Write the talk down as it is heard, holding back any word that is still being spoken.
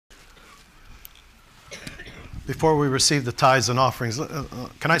before we receive the tithes and offerings,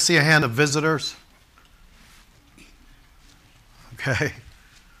 can I see a hand of visitors? Okay.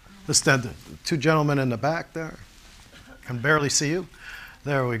 Let's stand. Two gentlemen in the back there. Can barely see you.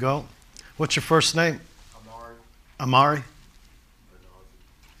 There we go. What's your first name? Amari. Amari?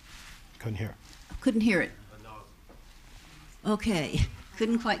 Couldn't hear. Couldn't hear it. Okay.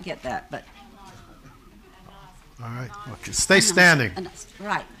 Couldn't quite get that, but. All right. Okay. Stay standing.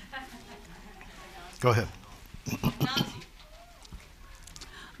 Right. Go ahead.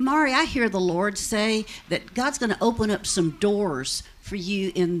 Mari, I hear the Lord say that God's going to open up some doors for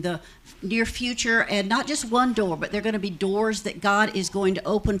you in the near future, and not just one door, but they're going to be doors that God is going to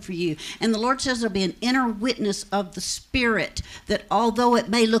open for you. And the Lord says there'll be an inner witness of the Spirit, that although it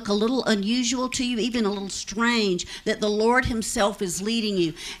may look a little unusual to you, even a little strange, that the Lord himself is leading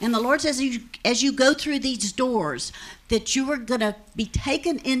you. And the Lord says as you go through these doors, that you are going to be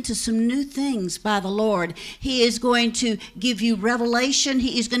taken into some new things by the Lord. He is going to give you revelation.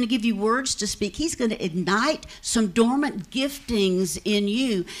 He is going to give you words to speak. He's going to ignite some dormant giftings in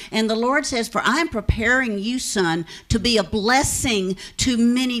you. And the Lord says, for I'm preparing you, son, to be a blessing to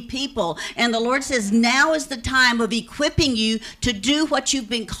many people. And the Lord says, now is the time of equipping you to do what you've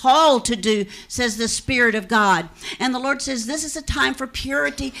been called to do, says the Spirit of God. And the Lord says, this is a time for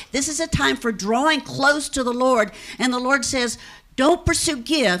purity. This is a time for drawing close to the Lord. And the Lord says, don't pursue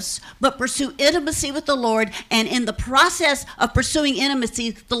gifts, but pursue intimacy with the Lord. And in the process of pursuing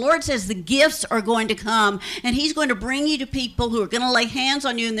intimacy, the Lord says the gifts are going to come. And he's going to bring you to people who are going to lay hands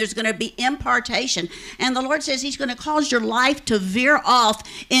on you, and there's going to be impartation. And the Lord says he's going to cause your life to veer off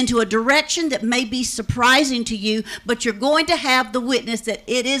into a direction that may be surprising to you, but you're going to have the witness that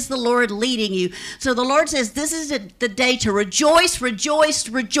it is the Lord leading you. So the Lord says this is the day to rejoice, rejoice,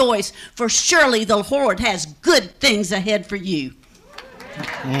 rejoice, for surely the Lord has good things ahead for you.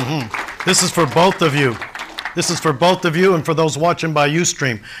 Mm-hmm. This is for both of you. This is for both of you and for those watching by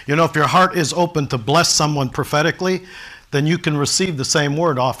Ustream. You know, if your heart is open to bless someone prophetically, then you can receive the same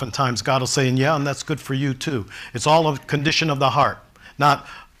word. Oftentimes God will say, yeah, and that's good for you too. It's all a condition of the heart. Not,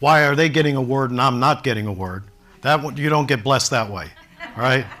 why are they getting a word and I'm not getting a word? That you don't get blessed that way. All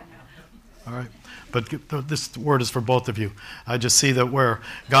right? All right. But this word is for both of you. I just see that where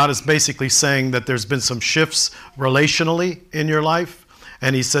God is basically saying that there's been some shifts relationally in your life.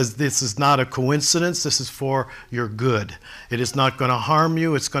 And he says this is not a coincidence. This is for your good. It is not going to harm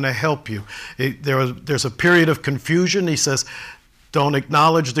you. It's going to help you. There's a period of confusion. He says, don't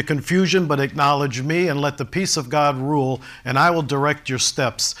acknowledge the confusion, but acknowledge me and let the peace of God rule, and I will direct your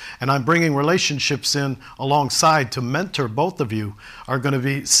steps. And I'm bringing relationships in alongside to mentor. Both of you are going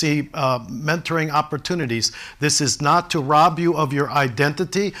to see mentoring opportunities. This is not to rob you of your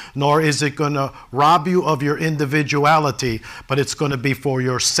identity, nor is it going to rob you of your individuality, but it's going to be for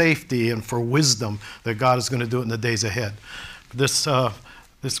your safety and for wisdom that God is going to do it in the days ahead. This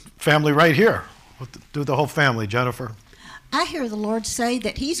family right here, we'll do the whole family, Jennifer. I hear the Lord say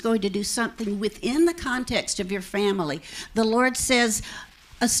that he's going to do something within the context of your family. The Lord says,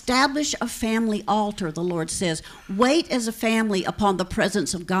 establish a family altar, the Lord says. Wait as a family upon the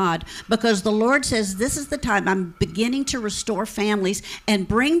presence of God, because the Lord says this is the time I'm beginning to restore families and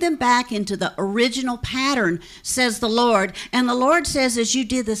bring them back into the original pattern, says the Lord. And the Lord says, as you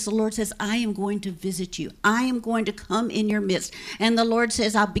did this, the Lord says, I am going to visit you. I am going to come in your midst. And the Lord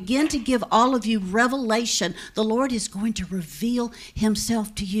says, I'll begin to give all of you revelation. The Lord is going to reveal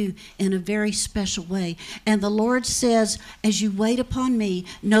himself to you in a very special way. And the Lord says, as you wait upon me,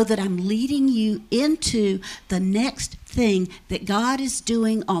 know that I'm leading you into the next thing that God is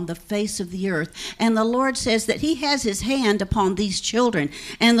doing on the face of the earth. And the Lord says that he has his hand upon these children.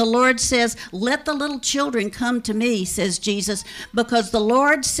 And the Lord says, let the little children come to me, says Jesus, because the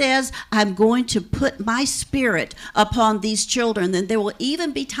Lord says, I'm going to put my spirit upon these children. And there will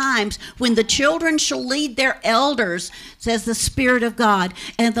even be times when the children shall lead their elders, says the Spirit of God.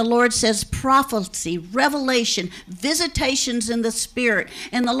 And the Lord says prophecy, revelation, visitations in the Spirit.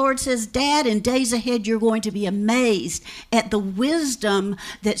 And the Lord says, Dad, in days ahead, you're going to be amazed at the wisdom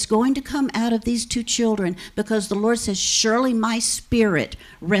that's going to come out of these two children, because the Lord says, surely my spirit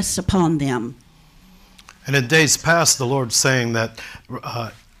rests upon them. And in days past, the Lord's saying that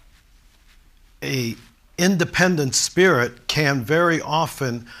a independent spirit can very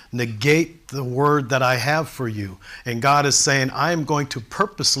often negate the word that I have for you. And God is saying, I am going to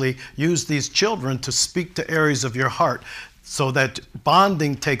purposely use these children to speak to areas of your heart. so that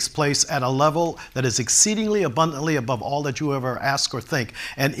bonding takes place at a level that is exceedingly abundantly above all that you ever ask or think.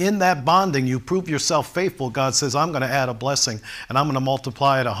 And in that bonding, you prove yourself faithful. God says, I'm going to add a blessing, and I'm going to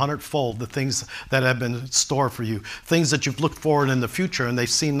multiply it 100-fold, the things that have been stored for you. Things that you've looked forward in the future and they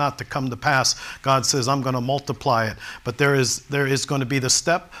seem not to come to pass. God says, I'm going to multiply it. But there is going to be the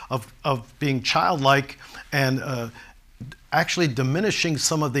step of being childlike and actually diminishing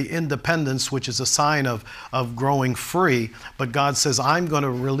some of the independence, which is a sign of growing free. But God says, I'm going to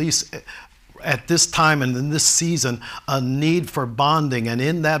release at this time and in this season a need for bonding. And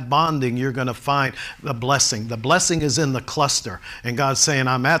in that bonding, you're going to find the blessing. The blessing is in the cluster. And God's saying,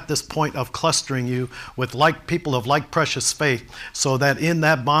 I'm at this point of clustering you with like people of like precious faith, so that in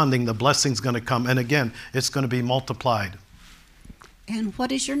that bonding, the blessing's going to come. And again, it's going to be multiplied. And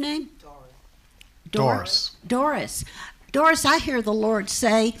what is your name? Doris. Doris. Doris, I hear the Lord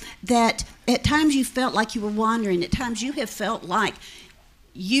say that at times you felt like you were wandering. At times you have felt like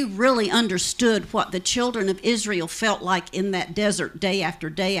you really understood what the children of Israel felt like in that desert day after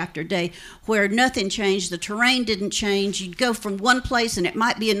day after day, where nothing changed, the terrain didn't change. You'd go from one place and it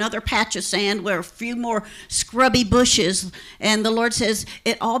might be another patch of sand where a few more scrubby bushes, and the Lord says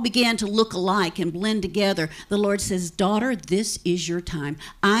it all began to look alike and blend together. The Lord says, daughter, this is your time.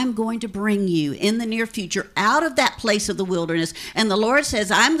 I'm going to bring you in the near future out of that place of the wilderness, and the Lord says,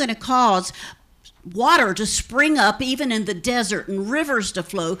 I'm going to cause water to spring up even in the desert and rivers to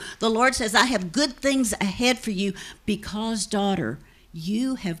flow. The Lord says, I have good things ahead for you because, daughter,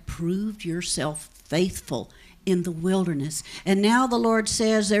 you have proved yourself faithful in the wilderness. And now the Lord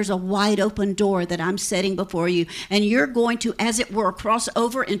says there's a wide open door that I'm setting before you, and you're going to, as it were, cross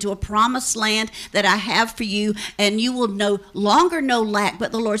over into a promised land that I have for you, and you will no longer know lack.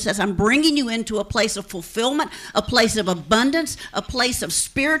 But the Lord says, I'm bringing you into a place of fulfillment, a place of abundance, a place of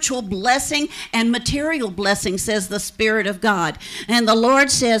spiritual blessing and material blessing, says the Spirit of God. And the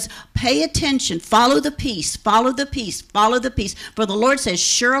Lord says, pay attention, follow the peace, follow the peace, follow the peace. For the Lord says,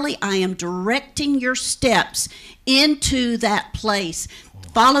 surely I am directing your steps into that place.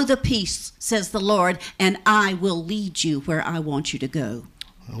 Follow the peace, says the Lord, and I will lead you where I want you to go.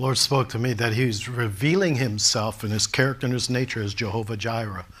 The Lord spoke to me that he's revealing himself and his character and his nature as Jehovah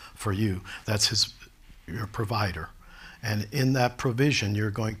Jireh for you. That's your provider. And in that provision,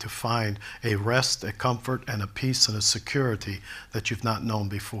 you're going to find a rest, a comfort, and a peace and a security that you've not known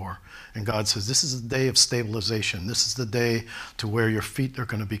before. And God says, this is a day of stabilization. This is the day to where your feet are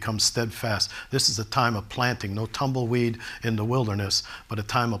going to become steadfast. This is a time of planting, no tumbleweed in the wilderness, but a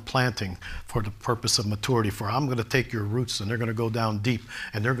time of planting for the purpose of maturity. For I'm going to take your roots and they're going to go down deep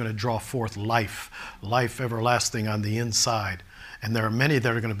and they're going to draw forth life, life everlasting on the inside. And there are many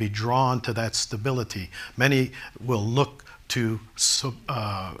that are going to be drawn to that stability. Many will look to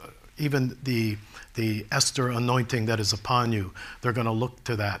even the Esther anointing that is upon you. They're going to look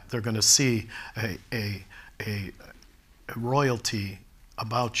to that. They're going to see a royalty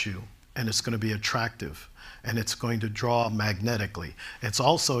about you, and it's going to be attractive, and it's going to draw magnetically.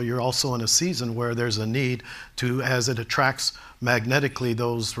 You're also in a season where there's a need to, as it attracts magnetically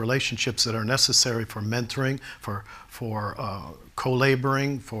those relationships that are necessary for mentoring, for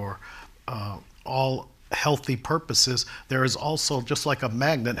co-laboring, for all healthy purposes. There is also, just like a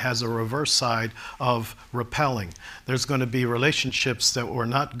magnet has a reverse side of repelling. There's going to be relationships that were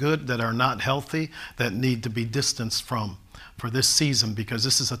not good, that are not healthy, that need to be distanced from for this season, because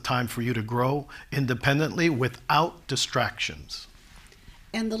this is a time for you to grow independently without distractions.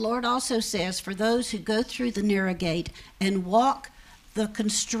 And the Lord also says, for those who go through the narrow gate and walk the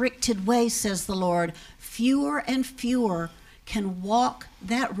constricted way, says the Lord, fewer and fewer can walk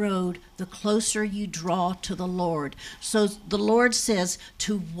that road the closer you draw to the Lord. So the Lord says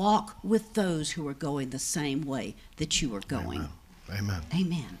to walk with those who are going the same way that you are going. Amen.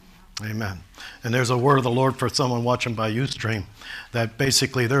 Amen. Amen. And there's a word of the Lord for someone watching by Ustream, that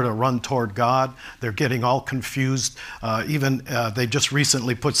basically they're to run toward God. They're getting all confused. They just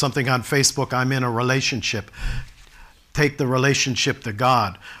recently put something on Facebook, I'm in a relationship. Take the relationship to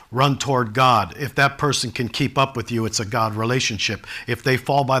God. Run toward God. If that person can keep up with you, it's a God relationship. If they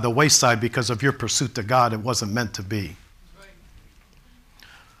fall by the wayside because of your pursuit to God, it wasn't meant to be.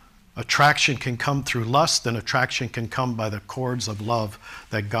 Attraction can come through lust, and attraction can come by the cords of love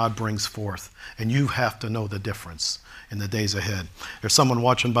that God brings forth. And you have to know the difference in the days ahead. There's someone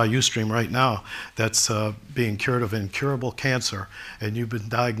watching by Ustream right now that's being cured of incurable cancer, and you've been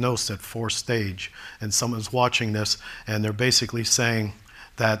diagnosed at 4th stage. And someone's watching this, and they're basically saying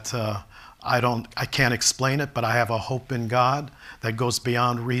that I can't explain it, but I have a hope in God that goes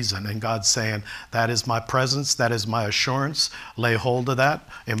beyond reason. And God's saying, that is my presence, that is my assurance. Lay hold of that,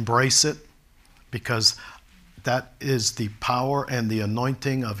 embrace it, because That is the power and the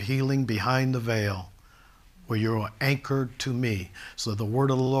anointing of healing behind the veil, where you're anchored to me. So the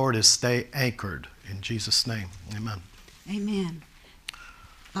word of the Lord is stay anchored. In Jesus' name, amen. Amen.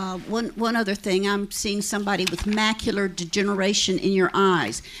 One other thing, I'm seeing somebody with macular degeneration in your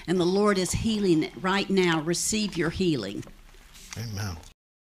eyes, and the Lord is healing it right now. Receive your healing. Amen.